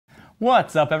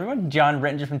What's up everyone, John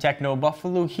Rettinger from Techno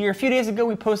Buffalo here. A few days ago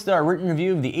we posted our written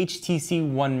review of the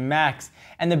HTC One Max,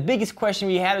 and the biggest question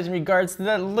we had was in regards to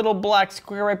that little black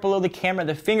square right below the camera,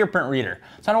 the fingerprint reader.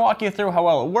 So I'm going to walk you through how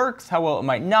well it works, how well it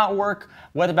might not work,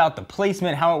 what about the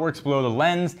placement, how it works below the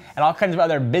lens, and all kinds of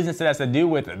other business that has to do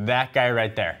with that guy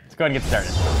right there. Let's go ahead and get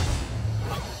started.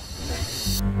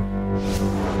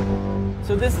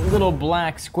 So this little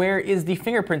black square is the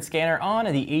fingerprint scanner on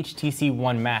the HTC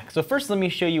One Max. So first let me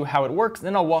show you how it works,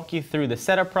 then I'll walk you through the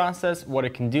setup process, what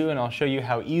it can do, and I'll show you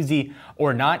how easy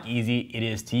or not easy it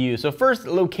is to use. So first,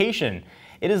 location.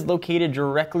 It is located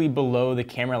directly below the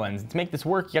camera lens. To make this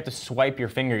work, you have to swipe your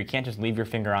finger. You can't just leave your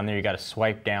finger on there, you gotta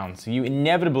swipe down. So you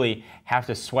inevitably have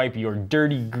to swipe your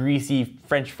dirty, greasy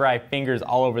French fry fingers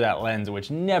all over that lens, which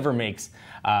never makes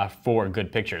for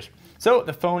good pictures. So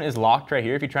the phone is locked right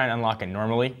here. If you try and unlock it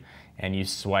normally and you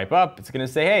swipe up, it's gonna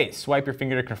say, hey, swipe your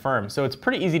finger to confirm. So it's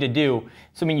pretty easy to do,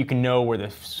 assuming you can know where the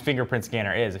fingerprint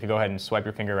scanner is. If you go ahead and swipe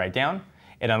your finger right down,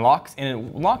 it unlocks, and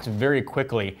it locks very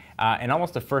quickly, and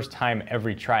almost the first time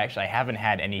every try. Actually, I haven't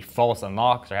had any false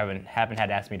unlocks, or haven't had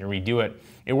to ask me to redo it.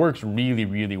 It works really,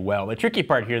 really well. The tricky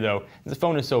part here, though, is the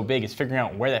phone is so big, is figuring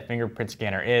out where that fingerprint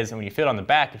scanner is, and when you feel it on the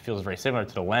back, it feels very similar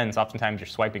to the lens. Oftentimes, you're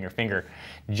swiping your finger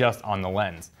just on the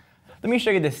lens. Let me show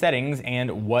you the settings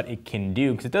and what it can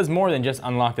do, because it does more than just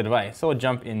unlock the device. So we'll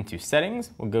jump into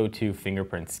settings, we'll go to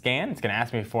fingerprint scan. It's gonna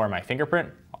ask me for my fingerprint.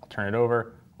 I'll turn it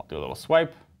over, I'll do a little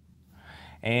swipe,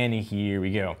 and here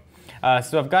we go.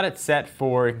 So I've got it set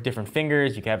for different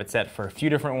fingers. You can have it set for a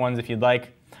few different ones if you'd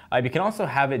like. You can also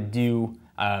have it do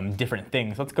different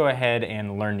things. Let's go ahead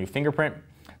and learn new fingerprint.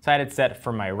 So I had it set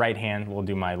for my right hand, we'll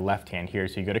do my left hand here.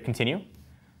 So you go to continue.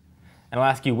 And I'll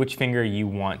ask you which finger you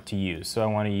want to use. So I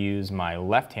want to use my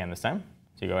left hand this time.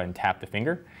 So you go ahead and tap the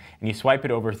finger, and you swipe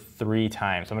it over 3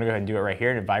 times. So I'm going to go ahead and do it right here,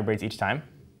 and it vibrates each time.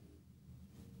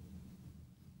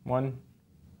 1,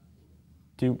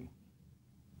 2,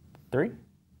 3.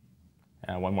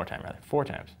 One more time, rather, 4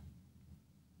 times.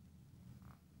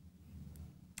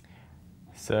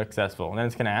 Successful. And then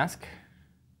it's going to ask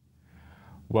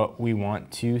what we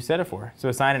want to set it for. So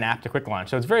assign an app to quick launch.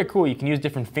 So it's very cool. You can use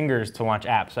different fingers to launch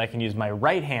apps. So I can use my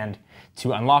right hand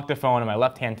to unlock the phone and my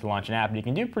left hand to launch an app. And you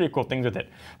can do pretty cool things with it.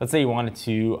 Let's say you wanted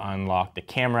to unlock the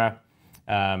camera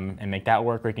and make that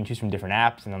work, or you can choose from different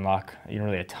apps and unlock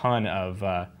really a ton of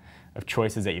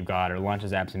choices that you've got, or launch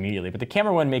those apps immediately. But the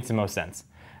camera one makes the most sense.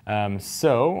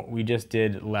 So we just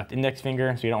did left index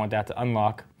finger, so you don't want that to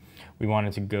unlock. We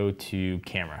wanted to go to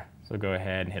camera. So go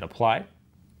ahead and hit apply.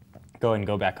 Go ahead and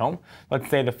go back home. Let's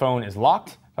say the phone is locked.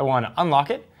 If I want to unlock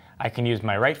it, I can use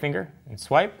my right finger and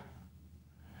swipe,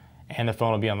 and the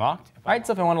phone will be unlocked. All right,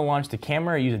 so if I want to launch the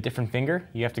camera, use a different finger,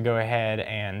 you have to go ahead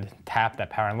and tap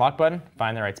that power unlock button,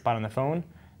 find the right spot on the phone,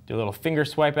 do a little finger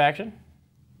swipe action,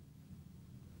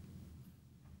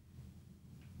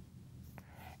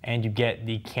 and you get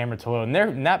the camera to load. And there,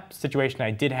 in that situation, I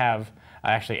did have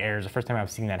actually errors. The first time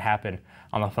I've seen that happen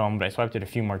on the phone, but I swiped it a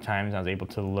few more times and I was able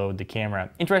to load the camera.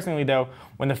 Interestingly though,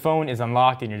 when the phone is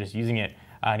unlocked and you're just using it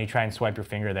and you try and swipe your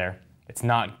finger there, it's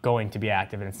not going to be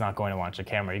active and it's not going to launch the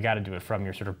camera. You got to do it from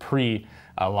your sort of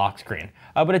pre-lock screen.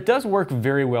 But it does work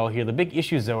very well here. The big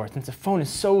issues though are, since the phone is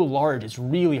so large, it's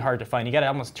really hard to find. You got to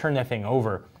almost turn that thing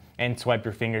over and swipe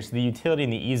your fingers. So the utility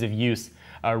and the ease of use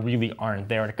really aren't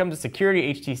there. When it comes to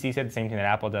security, HTC said the same thing that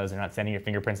Apple does. They're not sending your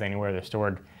fingerprints anywhere. They're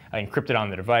stored encrypted on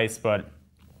the device, but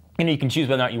you can choose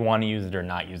whether or not you want to use it or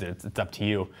not use it. It's up to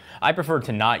you. I prefer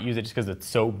to not use it just because it's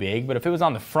so big, but if it was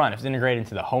on the front, if it's integrated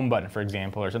into the home button, for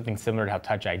example, or something similar to how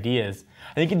Touch ID is,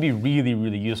 I think it'd be really,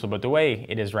 really useful. But the way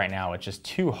it is right now, it's just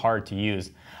too hard to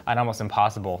use and almost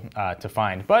impossible to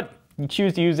find. But you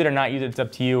choose to use it or not use it, it's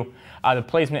up to you. The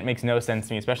placement makes no sense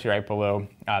to me, especially right below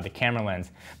the camera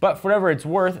lens. But for whatever it's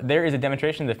worth, there is a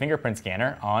demonstration of the fingerprint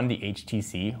scanner on the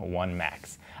HTC One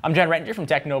Max. I'm John Rettinger from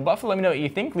Techno Buffalo. Let me know what you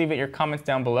think. Leave it your comments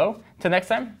down below. Till next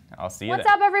time, I'll see you then. What's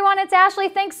up, everyone? It's Ashley.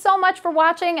 Thanks so much for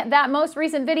watching that most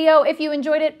recent video. If you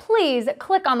enjoyed it, please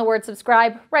click on the word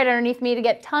subscribe right underneath me to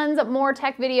get tons of more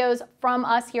tech videos from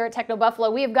us here at Techno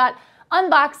Buffalo. We have got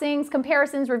unboxings,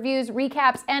 comparisons, reviews,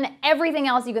 recaps, and everything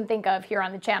else you can think of here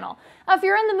on the channel. If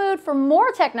you're in the mood for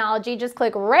more technology, just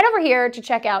click right over here to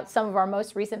check out some of our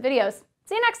most recent videos.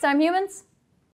 See you next time, humans.